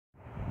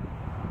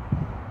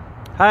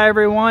Hi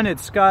everyone,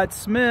 it's Scott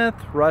Smith,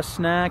 Russ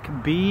Snack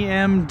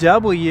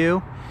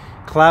BMW,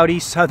 cloudy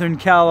Southern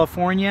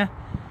California.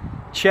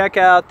 Check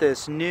out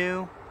this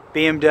new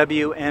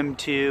BMW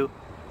M2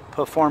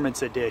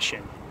 Performance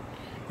Edition.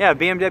 Yeah,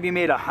 BMW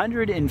made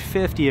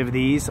 150 of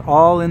these,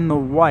 all in the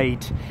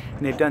white,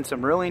 and they've done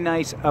some really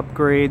nice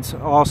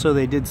upgrades. Also,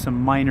 they did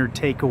some minor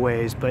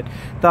takeaways, but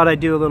thought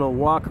I'd do a little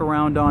walk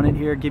around on it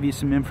here, give you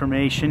some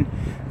information.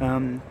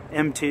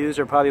 M2s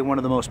are probably one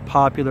of the most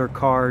popular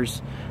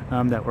cars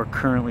that we're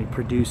currently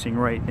producing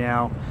right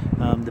now.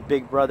 The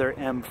big brother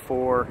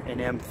M4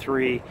 and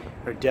M3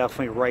 are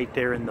definitely right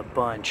there in the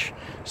bunch.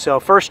 So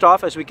first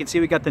off, as we can see,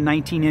 we got the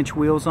 19-inch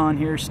wheels on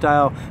here,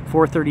 style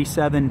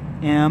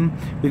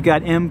 437M. We've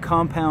got M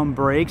compound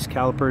brakes,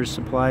 calipers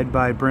supplied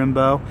by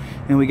Brembo,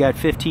 and we got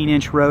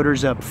 15-inch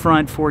rotors up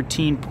front,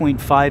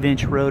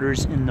 14.5-inch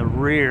rotors in the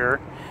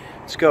rear.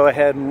 Let's go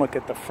ahead and look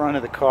at the front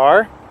of the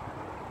car.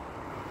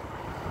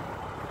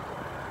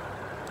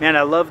 Man,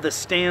 I love the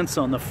stance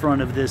on the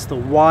front of this, the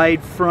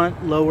wide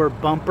front lower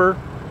bumper.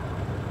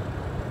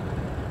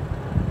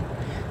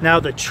 Now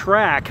the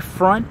track,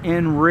 front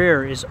and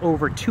rear, is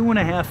over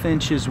 2.5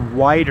 inches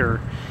wider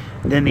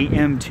than the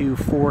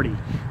M240.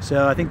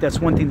 So I think that's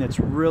one thing that's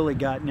really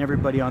gotten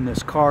everybody on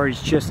this car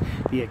is just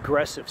the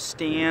aggressive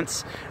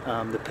stance,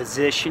 the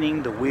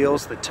positioning, the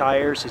wheels, the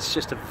tires. It's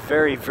just a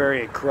very,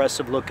 very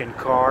aggressive looking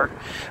car.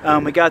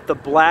 We got the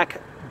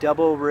black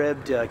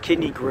double-ribbed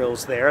kidney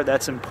grills there.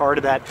 That's in part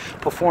of that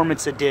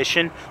Performance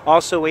Edition.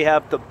 Also, we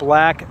have the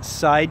black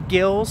side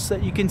gills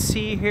that you can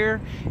see here,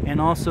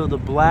 and also the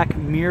black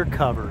mirror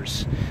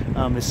covers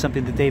is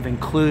something that they've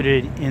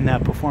included in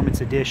that Performance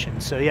Edition.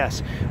 So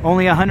yes,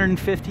 only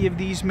 150 of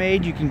these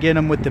made. You can get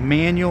them with the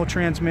manual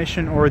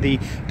transmission or the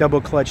double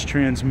clutch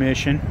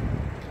transmission.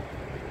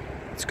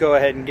 Let's go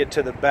ahead and get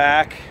to the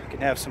back. We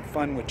can have some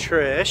fun with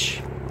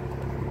Trish.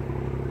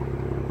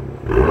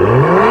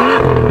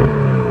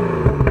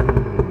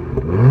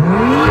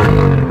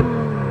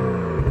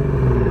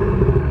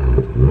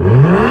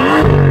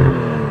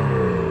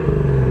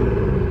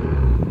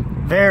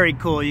 Very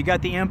cool. You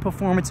got the M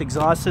Performance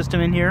exhaust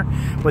system in here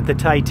with the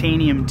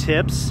titanium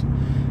tips,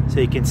 so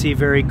you can see,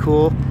 very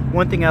cool.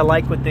 One thing I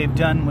like what they've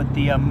done with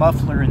the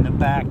muffler in the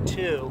back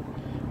too,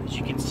 as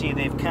you can see,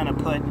 they've kind of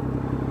put,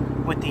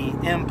 with the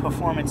M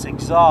Performance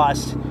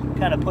exhaust,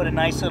 kind of put a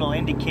nice little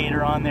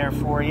indicator on there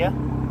for you.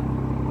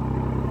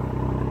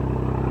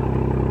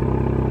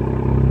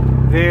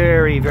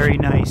 Very, very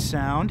nice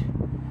sound.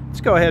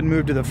 Let's go ahead and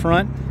move to the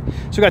front.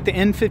 So we got the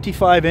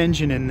N55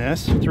 engine in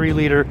this,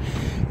 3-liter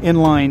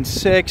inline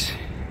 6.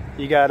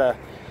 You got a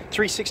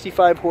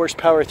 365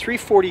 horsepower,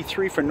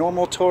 343 for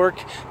normal torque,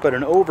 but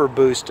an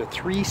overboost of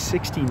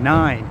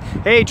 369.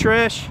 Hey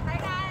Trish. Hi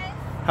guys.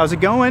 How's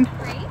it going?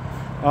 Great.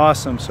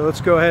 Awesome. So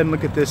let's go ahead and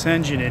look at this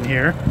engine in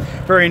here.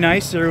 Very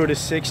nice. 0 to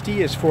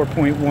 60 is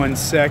 4.1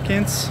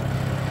 seconds.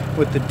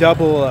 With the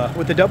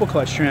double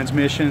clutch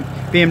transmission,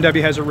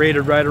 BMW has it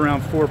rated right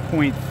around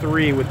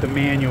 4.3 with the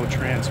manual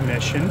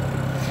transmission.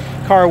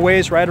 Car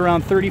weighs right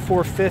around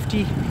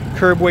 3,450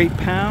 curb weight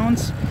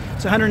pounds.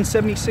 It's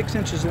 176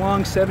 inches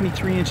long,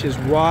 73 inches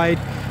wide,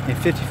 and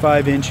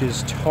 55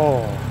 inches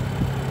tall.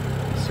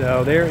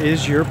 So there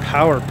is your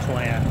power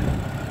plant.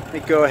 Let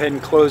me go ahead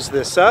and close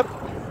this up.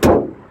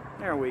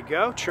 There we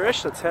go.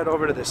 Trish, let's head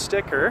over to the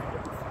sticker.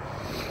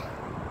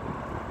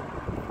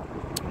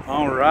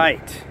 All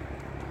right.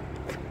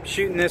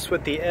 Shooting this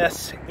with the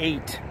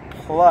S8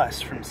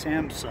 Plus from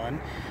Samsung.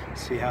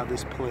 See how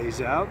this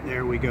plays out.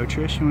 There we go.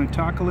 Trish, you want to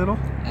talk a little?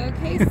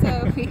 Okay,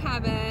 so we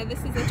have this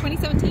is a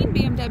 2017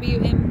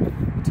 BMW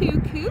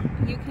M2 Coupe.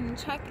 You can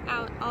check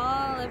out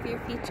all of your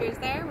features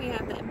there. We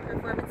have the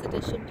Performance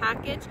Edition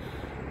package,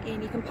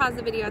 and you can pause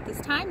the video at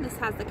this time. This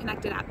has the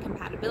connected app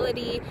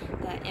compatibility,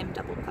 the M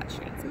double clutch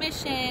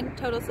transmission,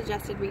 total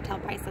suggested retail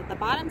price at the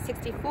bottom,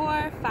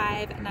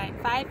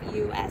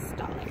 $64,595 US.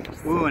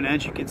 Ooh, and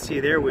as you can see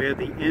there, we have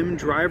the M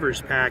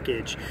drivers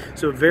package.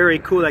 So very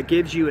cool. That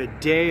gives you a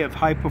day of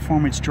high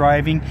performance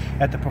driving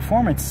at the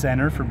Performance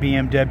Center for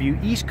BMW,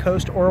 East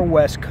Coast or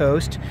West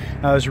Coast.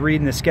 I was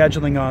reading the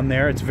scheduling on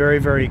there. It's very,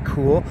 very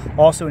cool.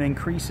 Also, it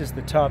increases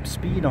the top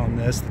speed on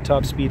this, the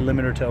top speed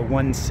limiter to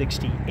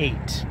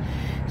 168.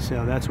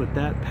 So that's what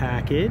that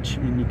package,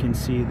 and you can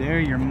see there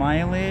your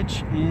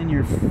mileage and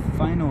your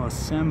final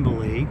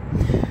assembly.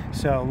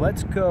 So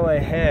let's go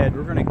ahead,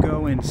 we're gonna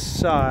go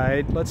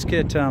inside. Let's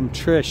get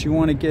Trish, you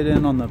wanna get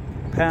in on the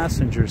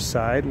passenger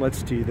side?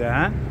 Let's do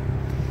that.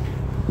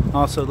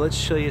 Also, let's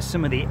show you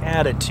some of the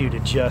attitude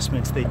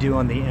adjustments they do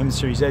on the M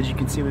series. As you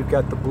can see, we've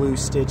got the blue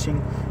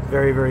stitching,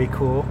 very, very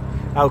cool.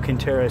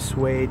 Alcantara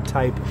suede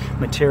type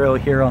material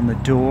here on the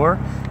door.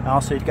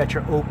 Also, you've got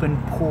your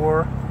open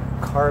pore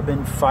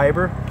carbon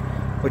fiber,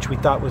 which we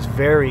thought was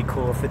very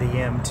cool for the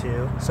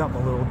M2.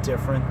 Something a little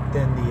different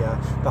than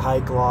the high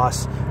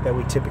gloss that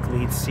we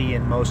typically see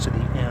in most of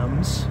the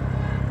M's.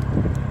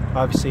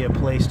 Obviously a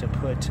place to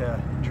put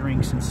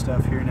drinks and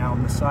stuff here now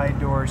on the side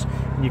doors,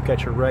 and you've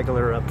got your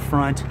regular up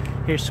front.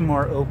 Here's some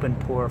more open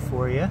pore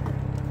for you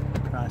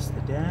across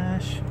the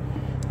dash.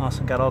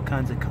 Also got all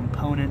kinds of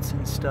components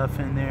and stuff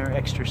in there,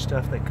 extra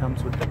stuff that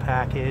comes with the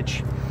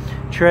package.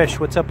 Trish,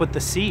 what's up with the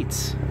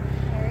seats?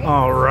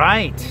 All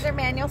right. These are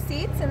manual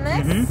seats in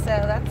this, so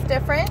that's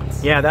different.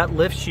 Yeah, that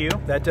lifts you.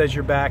 That does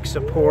your back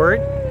support.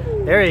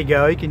 There you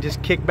go. You can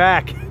just kick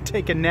back,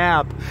 take a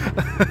nap.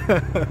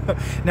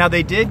 Now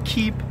they did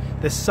keep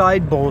the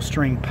side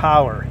bolstering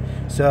power.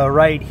 So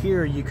right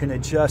here you can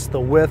adjust the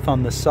width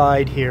on the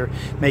side here,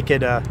 make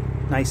it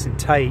nice and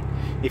tight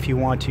if you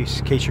want to, in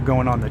case you're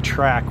going on the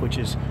track, which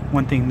is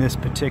one thing this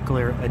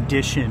particular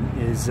edition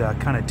is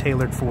kind of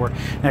tailored for.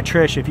 Now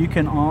Trish, if you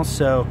can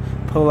also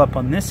pull up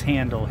on this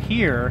handle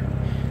here,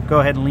 go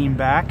ahead and lean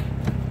back.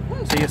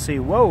 So you'll see,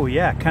 whoa,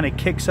 yeah, kind of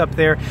kicks up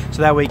there,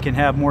 so that way you can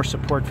have more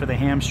support for the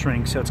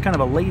hamstring. So it's kind of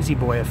a lazy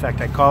boy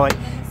effect, I call it.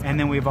 And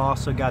then we've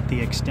also got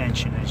the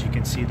extension, as you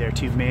can see there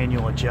too,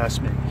 manual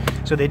adjustment.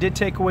 So they did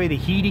take away the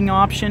heating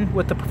option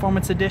with the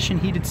Performance Edition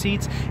heated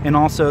seats, and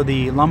also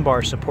the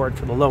lumbar support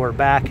for the lower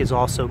back is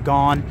also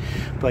gone.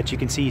 But you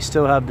can see you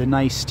still have the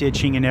nice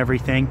stitching and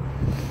everything.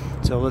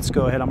 So let's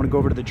go ahead, I'm gonna go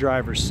over to the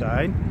driver's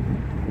side.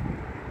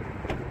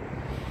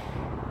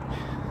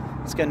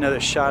 Let's get another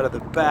shot of the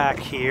back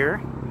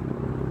here.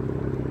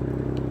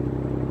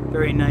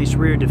 Very nice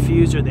rear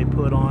diffuser they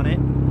put on it.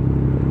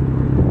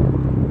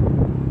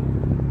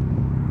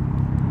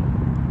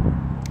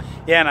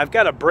 Yeah, and I've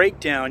got a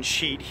breakdown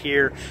sheet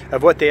here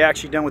of what they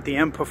actually done with the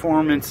M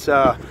Performance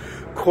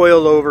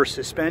coil-over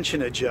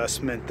suspension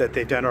adjustment that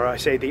they've done, or I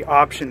say the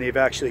option they've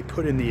actually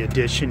put in the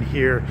Edition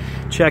here.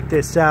 Check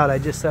this out. I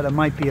just thought it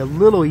might be a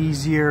little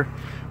easier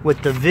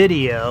with the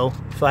video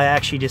if I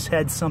actually just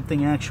had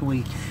something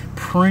actually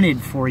printed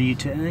for you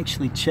to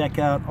actually check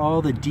out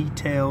all the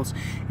details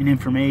and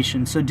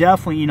information. So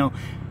definitely, you know,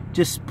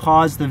 just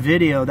pause the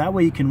video. That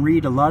way you can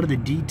read a lot of the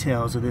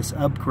details of this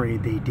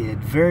upgrade they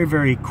did. Very,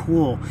 very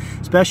cool.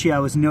 Especially I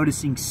was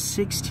noticing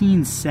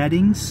 16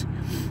 settings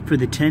for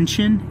the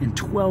tension and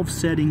 12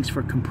 settings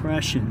for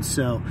compression.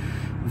 So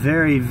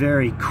very,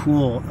 very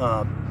cool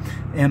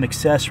M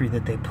accessory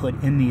that they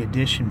put in the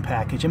Edition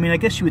package. I mean, I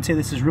guess you would say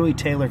this is really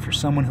tailored for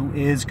someone who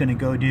is going to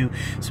go do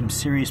some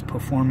serious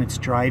performance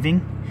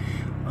driving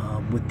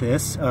with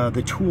this.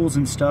 The tools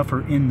and stuff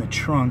are in the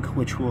trunk,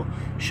 which we'll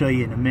show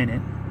you in a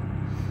minute.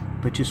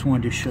 But just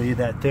wanted to show you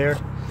that there.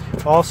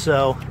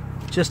 Also,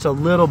 just a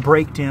little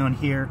breakdown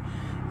here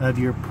of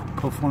your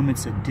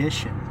Performance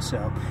Edition.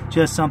 So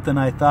just something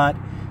I thought,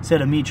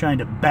 instead of me trying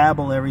to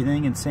babble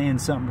everything and saying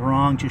something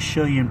wrong, just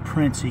show you in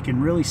print so you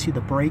can really see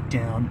the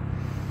breakdown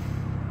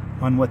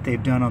on what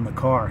they've done on the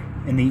car.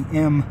 In the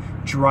M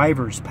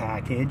driver's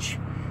package,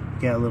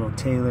 got a little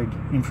tailored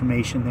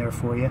information there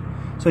for you.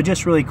 So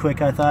just really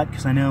quick, I thought,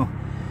 because I know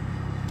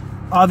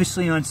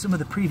obviously on some of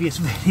the previous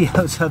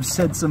videos I've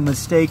said some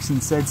mistakes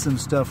and said some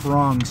stuff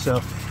wrong, so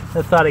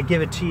I thought I'd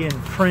give it to you in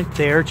print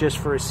there just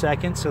for a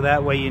second, so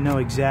that way you know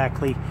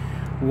exactly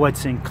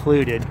what's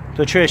included.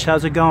 So Trish,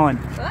 how's it going?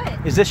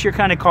 Good. Is this your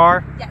kind of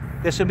car? Yes.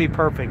 This would be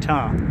perfect,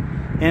 huh?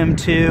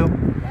 M2,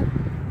 Yep.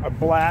 a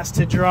blast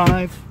to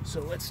drive.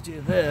 So let's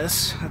do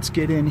this. Let's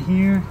get in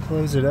here,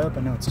 close it up.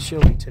 I know it's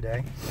chilly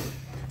today.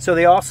 So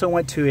they also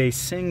went to a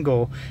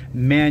single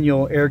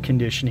manual air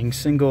conditioning,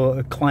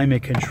 single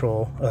climate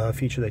control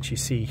feature that you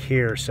see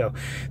here. So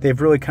they've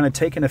really kind of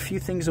taken a few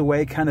things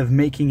away, kind of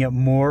making it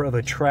more of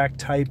a track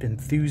type,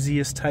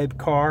 enthusiast type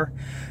car,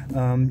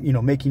 you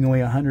know, making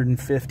away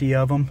 150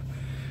 of them.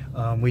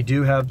 We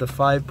do have the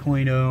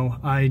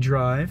 5.0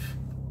 iDrive,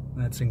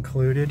 that's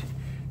included.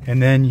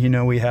 And then, you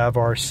know, we have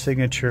our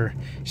signature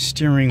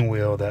steering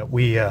wheel that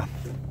we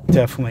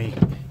definitely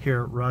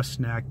here at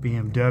Rusnak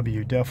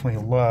BMW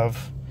definitely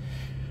love.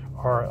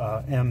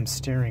 Our M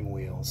steering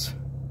wheels.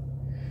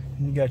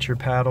 And you got your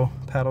paddle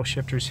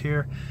shifters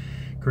here.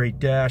 Great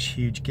dash,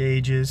 huge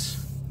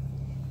gauges.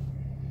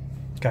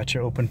 Got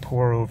your open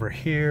pour over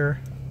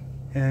here.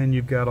 And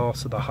you've got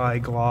also the high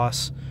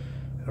gloss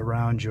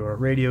around your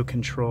radio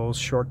controls,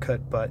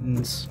 shortcut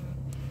buttons.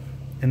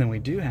 And then we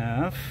do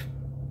have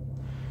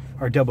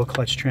our double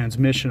clutch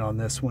transmission on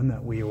this one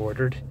that we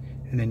ordered.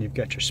 And then you've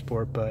got your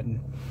sport button.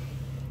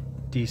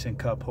 Decent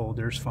cup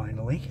holders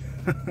finally.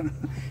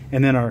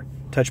 And then our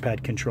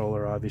touchpad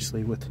controller,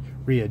 obviously, with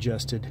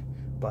readjusted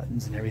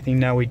buttons and everything.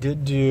 Now we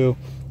did do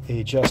a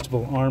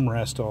adjustable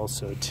armrest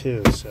also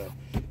too, so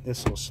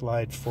this will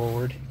slide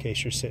forward in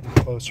case you're sitting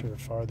closer or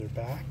farther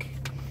back.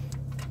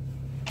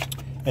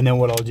 And then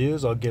what I'll do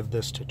is I'll give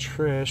this to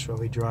Trish while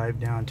we drive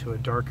down to a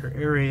darker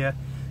area,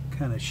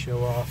 kind of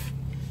show off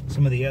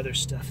some of the other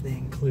stuff they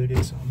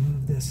included. So I'll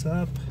move this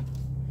up.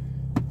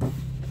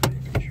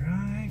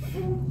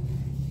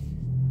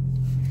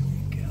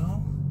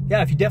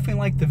 Yeah, if you definitely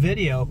like the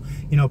video,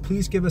 you know,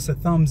 please give us a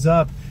thumbs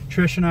up.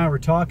 Trish and I were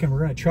talking, we're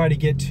going to try to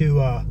get to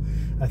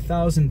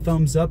 1,000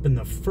 thumbs up in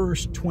the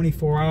first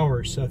 24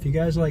 hours. So if you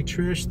guys like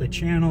Trish, the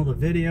channel, the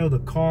video, the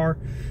car,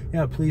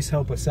 yeah, please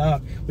help us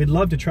out. We'd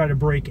love to try to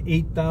break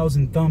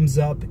 8,000 thumbs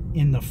up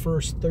in the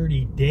first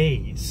 30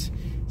 days.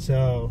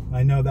 So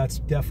I know that's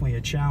definitely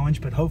a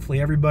challenge, but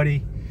hopefully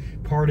everybody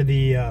part of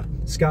the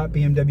Scott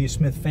BMW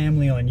Smith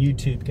family on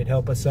YouTube could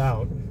help us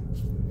out.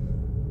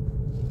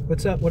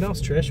 What's up? What else,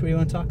 Trish? What do you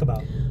want to talk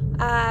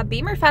about?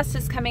 Beamer Fest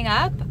is coming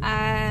up.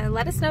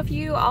 Let us know if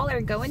you all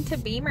are going to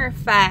Beamer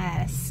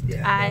Fest.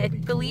 Yeah, I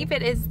believe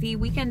it is the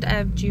weekend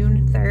of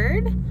June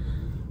 3rd.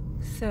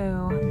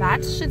 So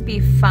that should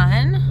be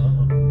fun.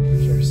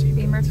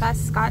 Beamer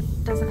Fest. Scott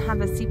doesn't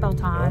have a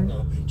seatbelt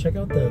on. Check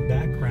out the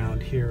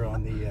background here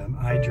on the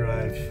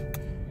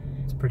iDrive.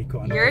 It's pretty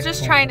cool. You're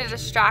just trying to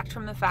distract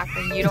from the fact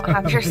that you don't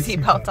have your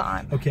seatbelt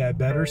on. Okay, I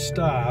better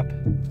stop.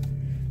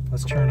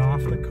 Let's turn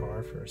off the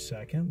car for a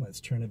second. Let's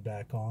turn it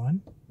back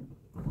on.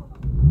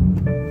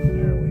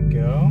 There we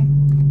go.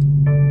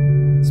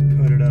 Let's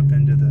put it up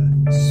into the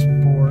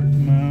sport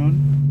mode.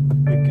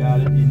 We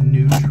got it in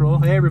neutral.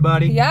 Hey,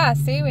 everybody. Yeah,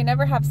 see, we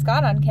never have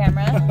Scott on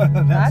camera.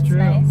 That's true.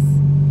 Nice.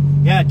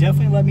 Yeah,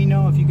 definitely let me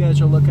know if you guys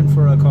are looking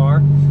for a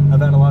car.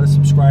 I've had a lot of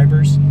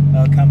subscribers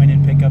come in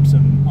and pick up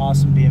some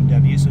awesome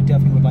BMW, so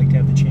definitely would like to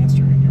have the chance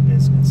to earn your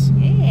business.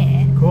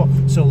 Yeah. Cool.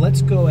 So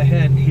let's go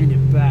ahead and hand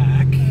it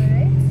back.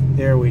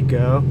 There we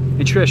go.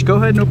 And Trish, go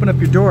ahead and open up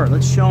your door.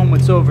 Let's show them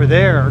what's over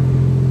there.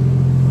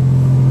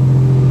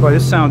 Boy,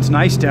 this sounds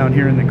nice down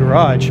here in the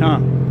garage, huh?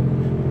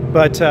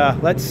 But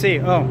let's see.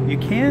 Oh, you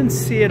can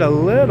see it a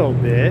little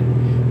bit.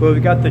 Well,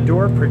 we've got the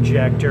door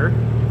projector.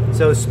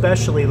 So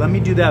especially, let me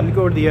do that. Let me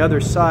go to the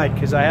other side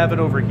because I have it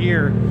over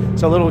here.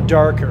 It's a little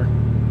darker.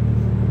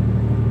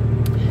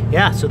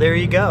 Yeah, so there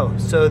you go.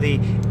 So the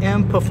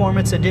M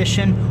Performance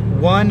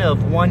Edition, 1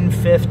 of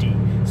 150.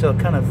 So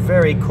kind of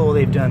very cool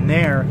they've done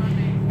there.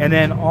 And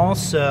then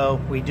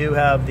also, we do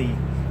have the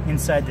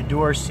inside the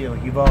door seal.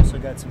 You've also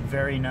got some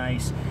very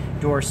nice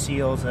door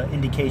seals,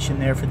 indication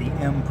there for the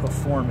M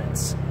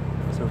Performance.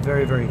 So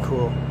very, very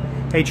cool.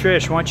 Hey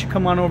Trish, why don't you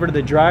come on over to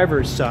the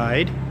driver's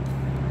side.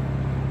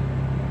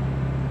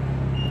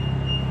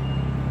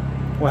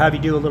 We'll have you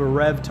do a little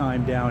rev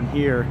time down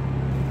here.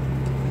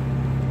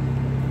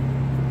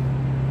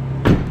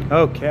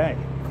 Okay.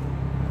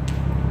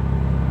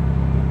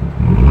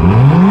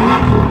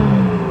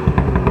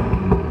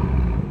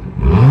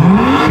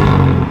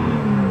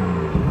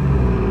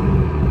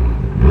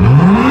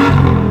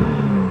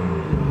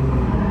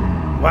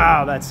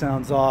 Wow, that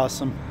sounds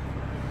awesome.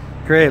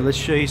 Great, let's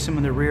show you some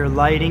of the rear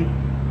lighting.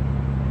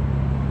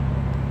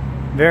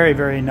 Very,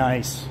 very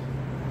nice.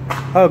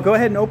 Oh, go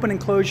ahead and open and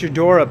close your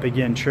door up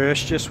again,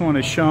 Trish. Just want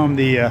to show them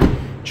the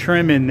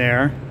trim in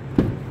there.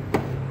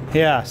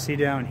 Yeah, see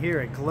down here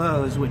it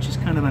glows, which is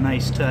kind of a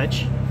nice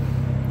touch,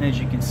 as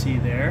you can see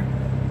there.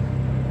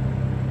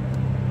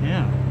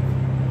 Yeah.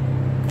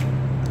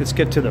 Let's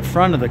get to the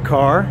front of the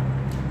car.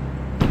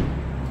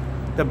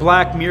 The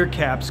black mirror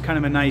cap's kind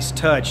of a nice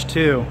touch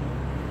too.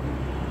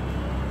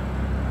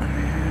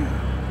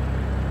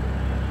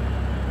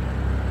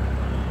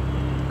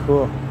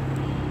 Cool.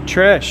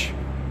 Trish,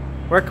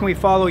 where can we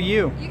follow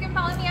you? You can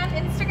follow me on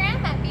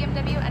Instagram at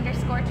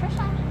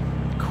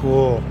BMW_Trisha.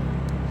 Cool.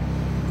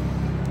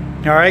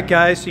 All right,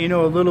 guys, so you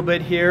know a little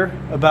bit here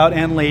about,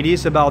 and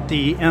ladies, about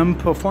the M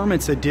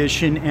Performance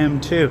Edition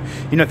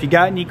M2. You know, if you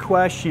got any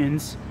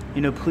questions,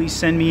 you know, please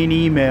send me an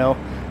email.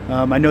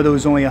 I know there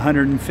was only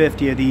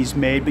 150 of these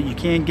made, but you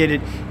can get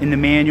it in the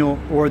manual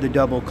or the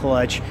double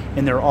clutch,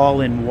 and they're all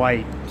in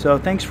white. So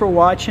thanks for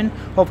watching.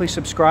 Hopefully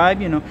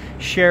subscribe. You know,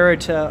 share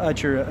it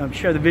at your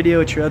share the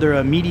video at your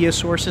other media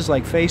sources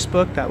like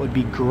Facebook. That would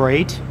be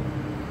great.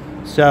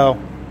 So,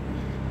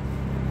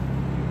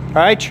 all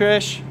right,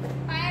 Trish.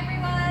 Bye,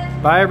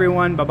 everyone. Bye,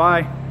 everyone.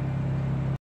 Bye-bye.